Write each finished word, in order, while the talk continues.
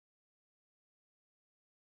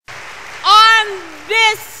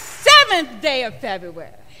this 7th day of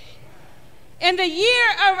February, in the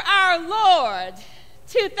year of our Lord,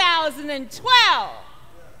 2012,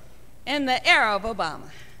 in the era of Obama.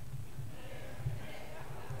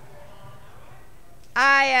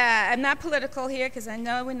 I'm not political here because I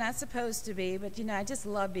know we're not supposed to be, but you know, I just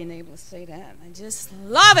love being able to say that. I just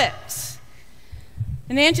love it.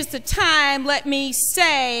 In the interest of time, let me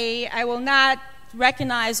say I will not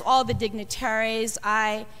recognize all the dignitaries.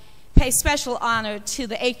 I pay special honor to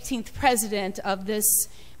the 18th president of this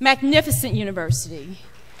magnificent university,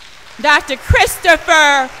 Dr.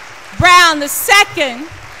 Christopher Brown II,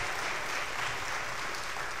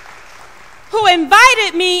 who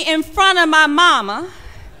invited me in front of my mama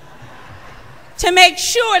to make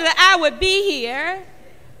sure that I would be here,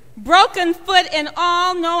 broken foot and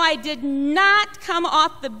all. No, I did not come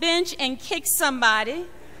off the bench and kick somebody.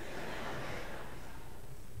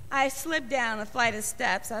 I slipped down a flight of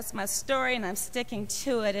steps. That's my story, and I'm sticking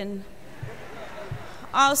to it. In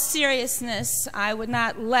all seriousness, I would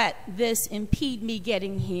not let this impede me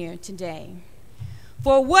getting here today.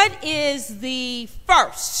 For what is the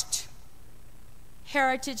first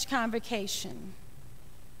Heritage Convocation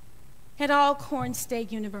at Alcorn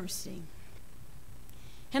State University?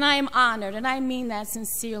 And I am honored, and I mean that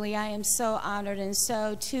sincerely. I am so honored, and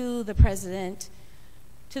so to the president,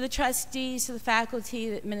 to the trustees, to the faculty,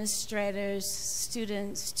 the administrators,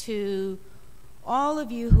 students, to all of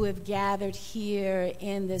you who have gathered here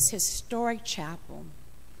in this historic chapel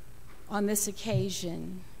on this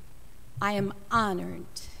occasion, I am honored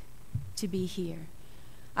to be here.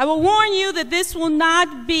 I will warn you that this will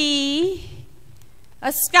not be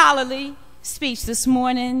a scholarly speech this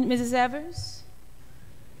morning, Mrs. Evers.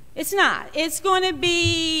 It's not. It's going to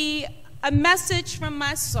be a message from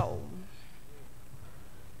my soul.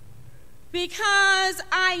 Because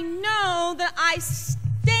I know that I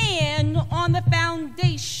stand on the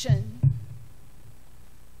foundation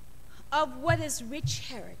of what is rich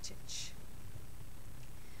heritage.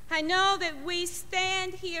 I know that we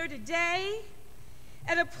stand here today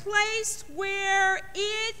at a place where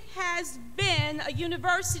it has been a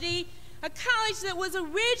university, a college that was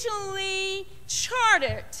originally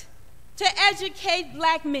chartered to educate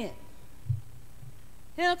black men.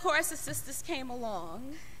 And of course, the sisters came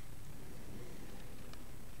along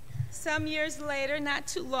some years later, not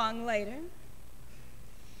too long later,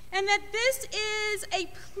 and that this is a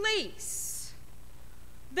place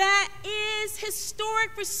that is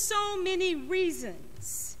historic for so many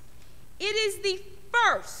reasons. It is the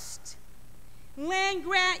first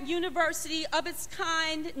land-grant university of its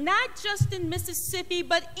kind, not just in Mississippi,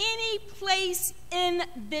 but any place in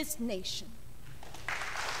this nation.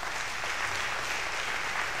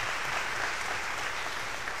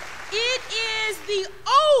 It is the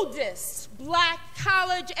oldest black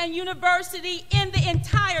college and university in the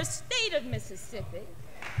entire state of Mississippi.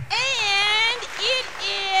 And it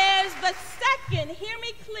is the second, hear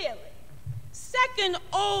me clearly, second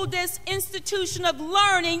oldest institution of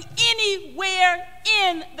learning anywhere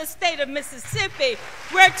in the state of Mississippi.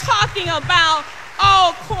 We're talking about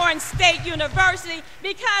Alcorn State University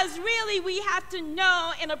because really we have to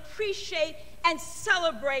know and appreciate and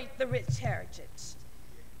celebrate the rich heritage.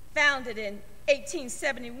 Founded in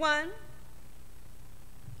 1871,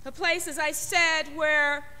 a place, as I said,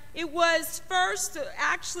 where it was first,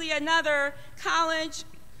 actually another college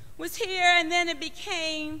was here, and then it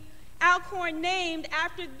became Alcorn, named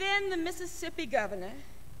after then the Mississippi governor.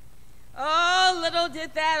 Oh, little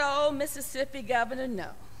did that old Mississippi governor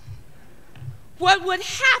know what would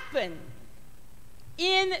happen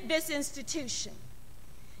in this institution.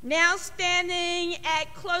 Now standing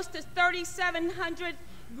at close to 3,700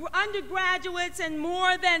 undergraduates and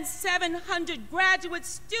more than 700 graduate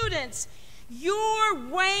students, your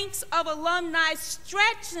ranks of alumni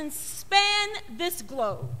stretch and span this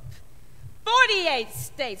globe. 48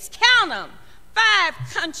 states, count them, 5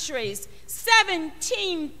 countries,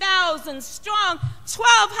 17,000 strong,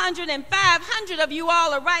 1,200 and 500 of you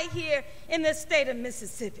all are right here in the state of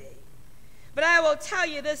Mississippi. But I will tell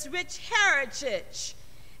you, this rich heritage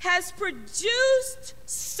has produced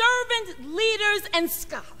servant leaders and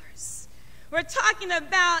scholars. We're talking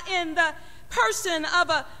about in the person of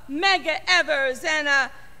a Medgar Evers and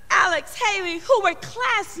Alex Haley, who were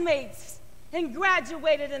classmates and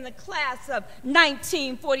graduated in the class of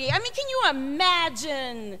 1948. I mean, can you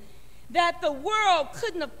imagine that the world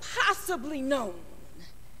couldn't have possibly known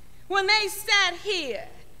when they sat here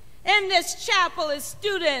in this chapel as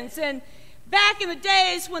students and back in the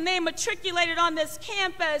days when they matriculated on this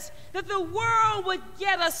campus, that the world would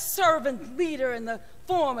get a servant leader in the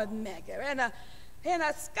form of Medgar and a and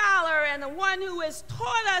a scholar and the one who has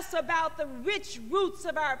taught us about the rich roots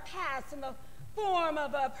of our past in the form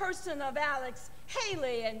of a person of Alex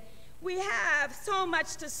Haley. And we have so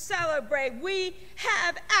much to celebrate. We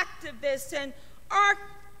have activists and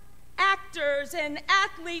actors and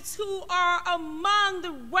athletes who are among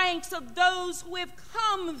the ranks of those who have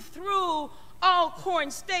come through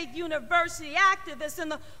Alcorn State University, activists in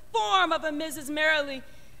the form of a Mrs. Marilee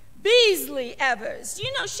Beasley Evers.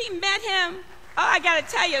 You know, she met him. Oh, I got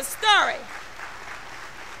to tell you a story.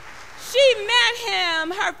 She met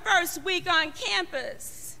him her first week on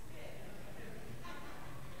campus.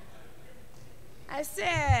 I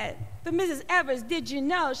said, but Mrs. Evers, did you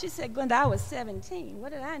know? She said, Glenda, I was 17.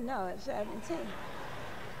 What did I know at 17?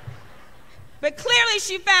 But clearly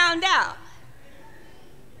she found out.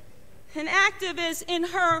 An activist in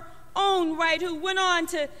her own right who went on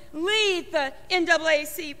to lead the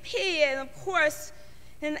NAACP, and of course,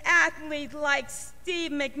 an athlete like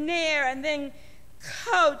Steve McNair, and then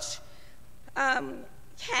Coach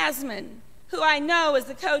Casman, who I know is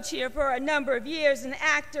the coach here for a number of years, and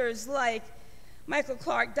actors like Michael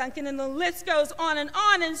Clark Duncan, and the list goes on.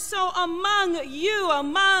 And so among you,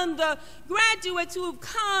 among the graduates who have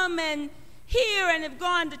come and here and have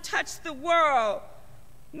gone to touch the world,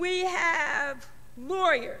 we have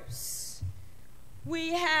lawyers,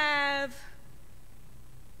 we have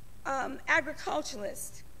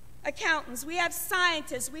agriculturalists, accountants, we have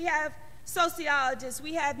scientists, we have sociologists,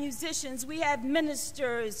 we have musicians, we have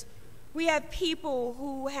ministers, we have people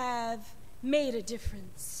who have made a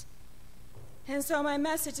difference. And so my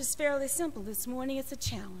message is fairly simple this morning. It's a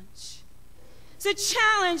challenge. It's a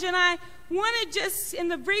challenge, and I want to just, in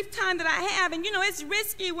the brief time that I have, and you know, it's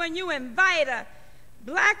risky when you invite a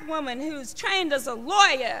black woman who's trained as a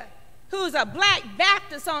lawyer, who's a black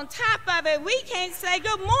Baptist on top of it. We can't say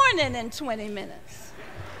good morning in 20 minutes.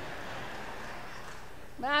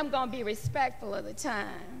 But I'm going to be respectful of the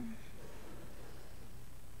time.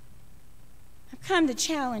 I've come to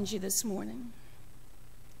challenge you this morning.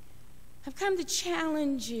 I've come to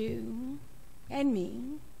challenge you and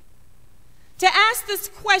me to ask this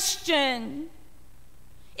question: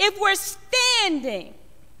 if we're standing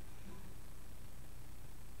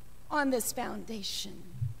on this foundation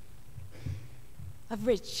of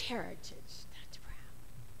rich heritage, Dr.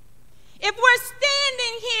 Brown, if we're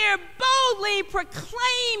standing here boldly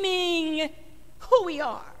proclaiming who we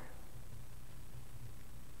are,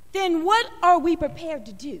 then what are we prepared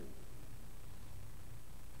to do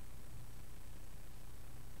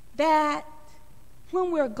that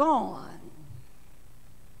when we're gone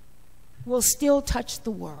will still touch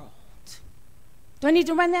the world? Do I need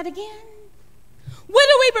to run that again? What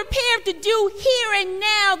are we prepared to do here and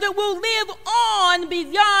now that will live on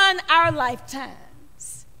beyond our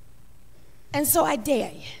lifetimes? And so I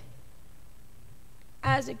dare you.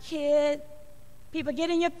 As a kid, people get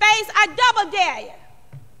in your face, I double dare you.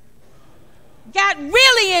 Got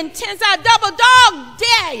really intense, I double dog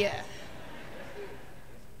dare you.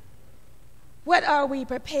 What are we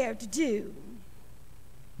prepared to do,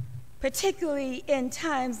 particularly in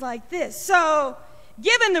times like this? So,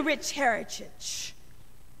 given the rich heritage,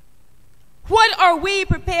 what are we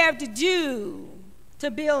prepared to do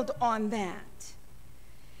to build on that?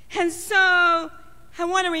 And so I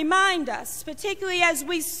want to remind us, particularly as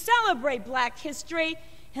we celebrate Black history,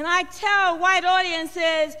 and I tell white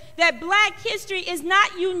audiences that Black history is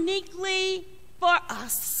not uniquely for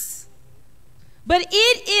us, but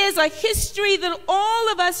it is a history that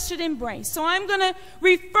all of us should embrace. So I'm going to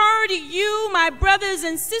refer to you, my brothers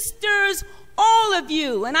and sisters, all of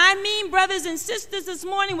you, and I mean brothers and sisters this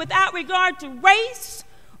morning without regard to race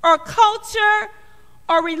or culture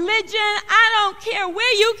or religion. I don't care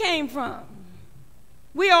where you came from.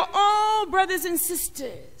 We are all brothers and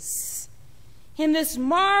sisters in this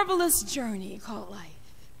marvelous journey called life.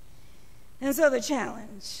 And so the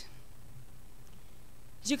challenge,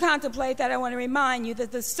 as you contemplate that, I want to remind you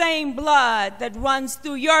that the same blood that runs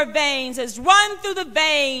through your veins has run through the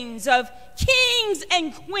veins of kings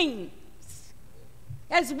and queens,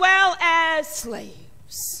 as well as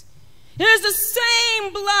slaves. It is the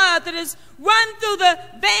same blood that has run through the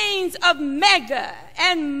veins of Medgar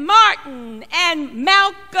and Martin and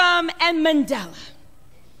Malcolm and Mandela.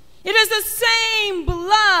 It is the same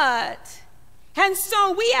blood. And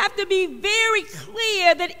so we have to be very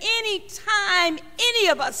clear that any time any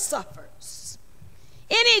of us suffers,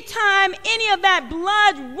 any time any of that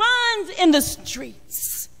blood runs in the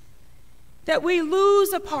streets, that we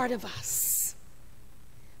lose a part of us.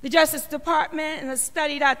 The Justice Department, in a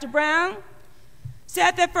study, Dr. Brown,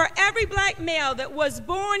 said that for every black male that was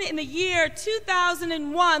born in the year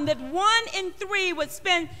 2001, that 1 in 3 would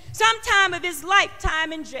spend some time of his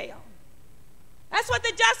lifetime in jail. That's what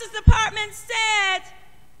the Justice Department said,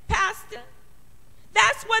 Pastor.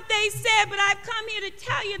 That's what they said, but I've come here to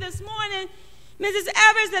tell you this morning, Mrs.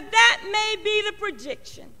 Evers, that that may be the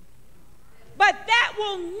prediction, but that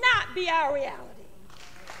will not be our reality.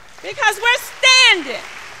 Because we're standing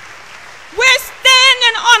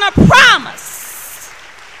on a promise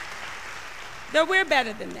that we're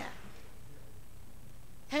better than that.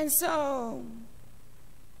 And so,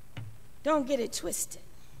 don't get it twisted.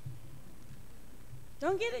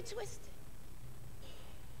 Don't get it twisted.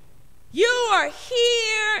 You are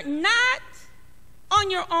here not on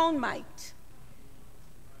your own might.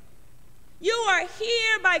 You are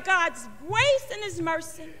here by God's grace and His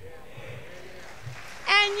mercy.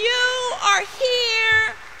 And you are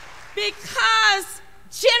here because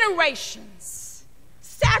generations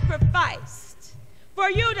sacrificed for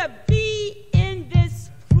you to be in this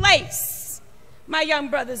place, my young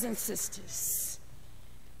brothers and sisters.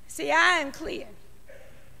 See, I am clear.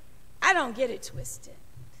 I don't get it twisted.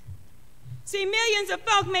 See, millions of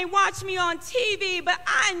folk may watch me on TV, but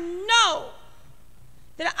I know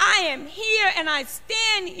that I am here and I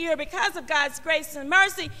stand here because of God's grace and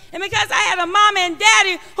mercy, and because I had a mama and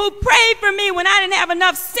daddy who prayed for me when I didn't have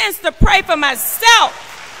enough sense to pray for myself.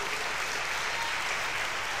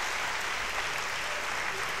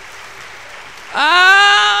 Oh,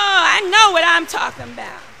 I know what I'm talking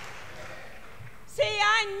about. See,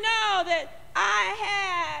 I know that I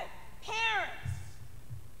had parents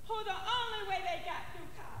who the only way they got through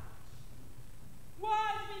college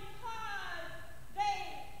was because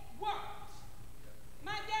they worked.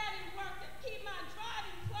 My daddy worked at Piedmont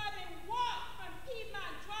Driving Club and walked from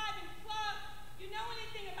Piedmont Driving Club. You know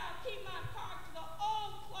anything about Piedmont Park to the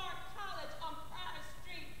old Clark College on Pryor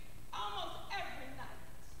Street almost every night.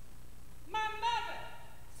 My mother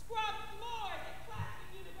scrubbed floors at Classic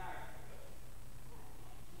University.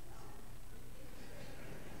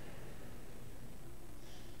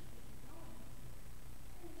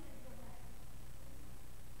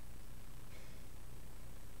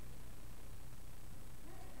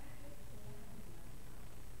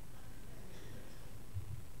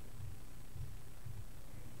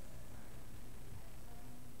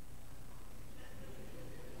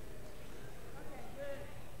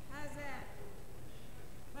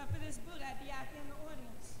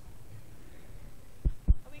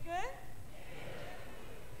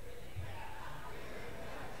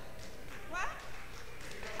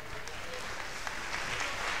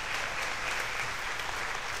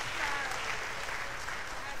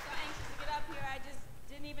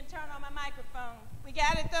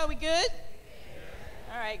 We good?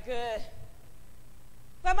 All right, good.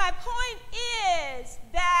 But my point is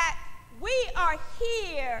that we are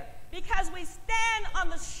here because we stand on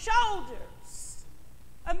the shoulders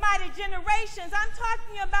of mighty generations. I'm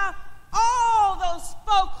talking about all those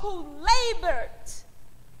folk who labored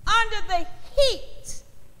under the heat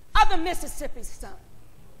of the Mississippi sun.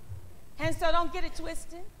 And so don't get it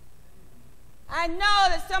twisted. I know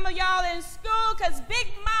that some of y'all are in school because Big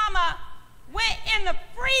Mama went in the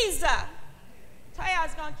freezer. Tell you I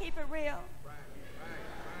was going to keep it real.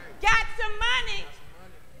 Got some money.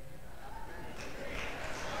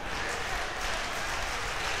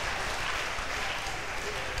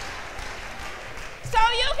 So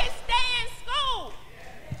you can stay in school.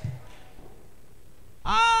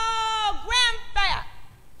 Oh,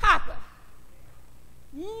 Grandpapa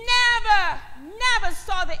never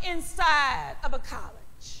saw the inside of a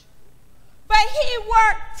college. But he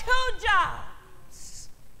worked 2 jobs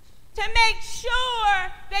to make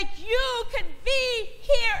sure that you could be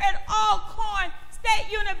here at Alcorn State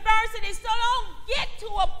University. So don't get to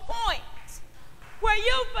a point where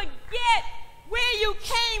you forget where you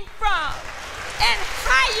came from and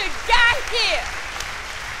how you got here.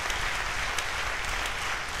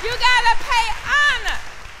 You gotta pay honor,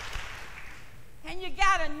 and you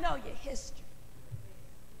gotta know your history.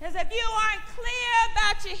 Because if you aren't clear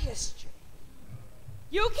about your history,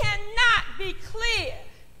 you cannot be clear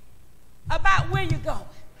about where you're going.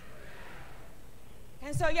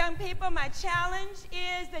 And so, young people, my challenge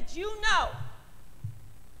is that you know,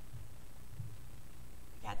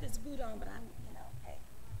 I got this boot on, but I'm, hey.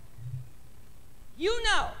 You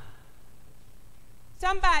know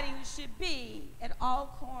somebody who should be at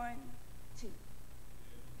Alcorn too.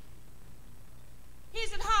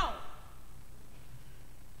 He's at home,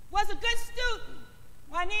 was a good student,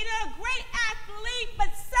 Juanita, a great athlete, but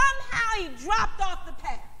somehow he dropped off the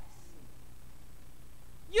path.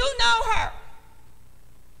 You know her.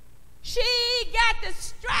 She got the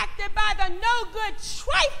distracted by the no-good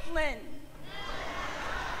trifling.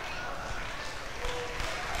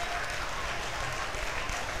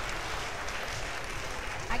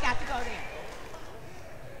 I got to go there.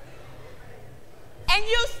 And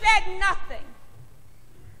you said nothing.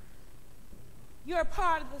 You're a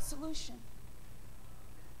part of the solution.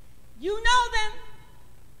 You know them.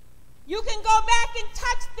 You can go back and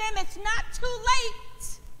touch them. It's not too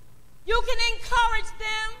late. You can encourage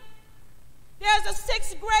them. There's a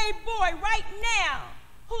 6th grade boy right now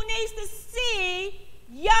who needs to see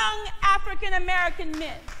young African American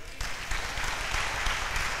men.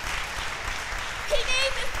 He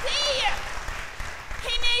needs to see you.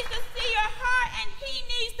 He needs to see your heart, and he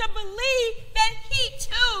needs to believe that he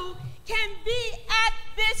too can be at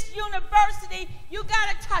this university. You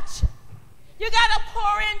gotta touch him. You gotta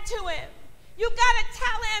pour into him. You gotta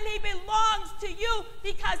tell him he belongs to you,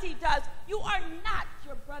 because he does. You are not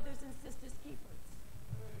your brothers and sisters' keepers.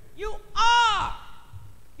 You are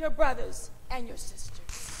your brothers and your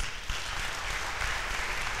sisters.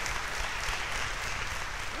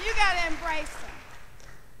 You gotta embrace them.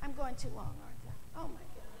 I'm going too long, aren't I? Oh my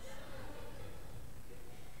goodness.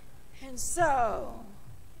 And so,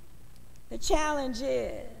 the challenge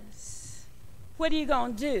is, what are you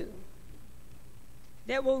going to do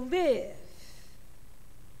that will live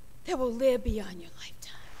beyond your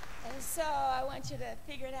lifetime? And so I want you to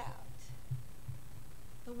figure it out.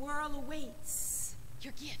 The world awaits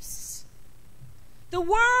your gifts. The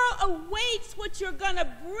world awaits what you're going to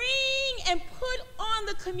bring and put on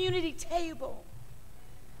the community table.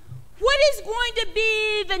 What is going to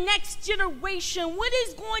be the next generation? What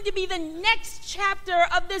is going to be the next chapter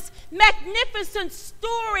of this magnificent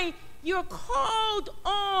story? You're called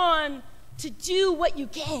on to do what you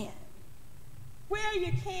can, where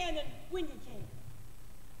you can, and when you can.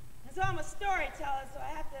 And so I'm a storyteller, so I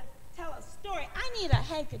have to tell a story. I need a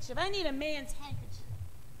handkerchief. I need a man's handkerchief.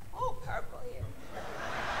 Oh, purple here.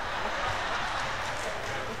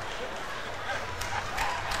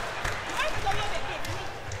 Mine's a little bit big.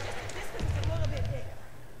 This is a little bit bigger.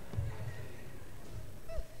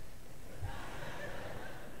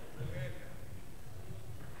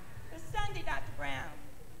 It's Sunday, Dr. Brown.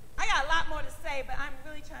 I got a lot more to say, but I'm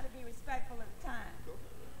really trying to be respectful of the time.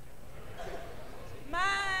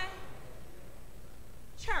 My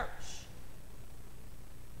church,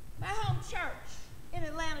 my home church in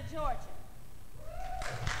Atlanta, Georgia.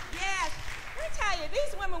 Yes, let me tell you,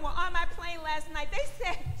 these women were on my plane last night. They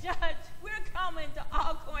said, Judge, we're coming to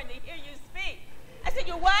Alcorn to hear you speak. I said,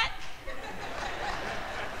 you what?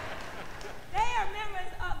 They are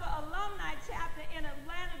members of the alumni chapter in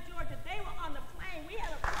Atlanta, Georgia. They were on the plane. We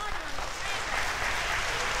had a party on the plane.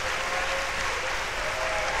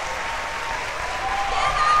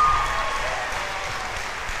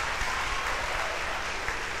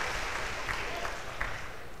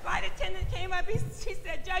 Flight attendant came up. She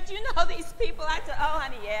said, Judge, you know these people? I said, oh,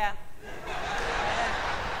 honey, yeah.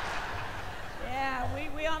 Yeah,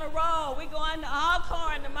 we on a roll. We going to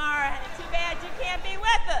Alcorn tomorrow, honey. Too bad you can't be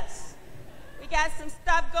with us. We got some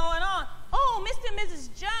stuff going on. Oh, Mr. and Mrs.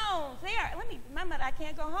 Jones, there. Let me remember that I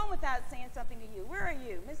can't go home without saying something to you. Where are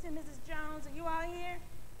you? Mr. and Mrs. Jones, are you all here?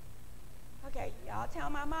 Okay, y'all tell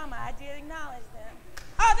my mama I did acknowledge them.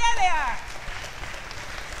 Oh, there they are.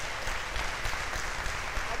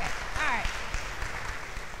 Okay, all right.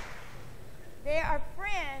 They are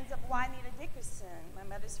friends of Juanita Dickerson, my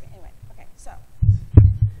mother's friend. Anyway, okay, so.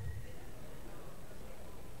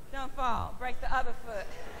 Don't fall, break the other foot.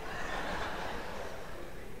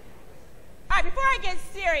 All right, before I get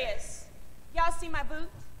serious, y'all see my boot?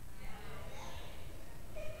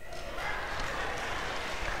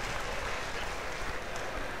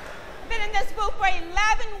 I've been in this boot for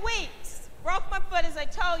 11 weeks. Broke my foot, as I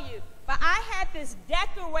told you. But I had this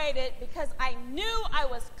decorated because I knew I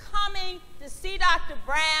was coming to see Dr.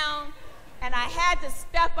 Brown, and I had to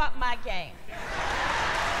step up my game.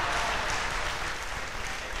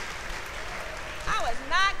 I was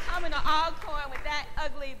not coming to Alcorn with that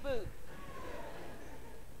ugly boot.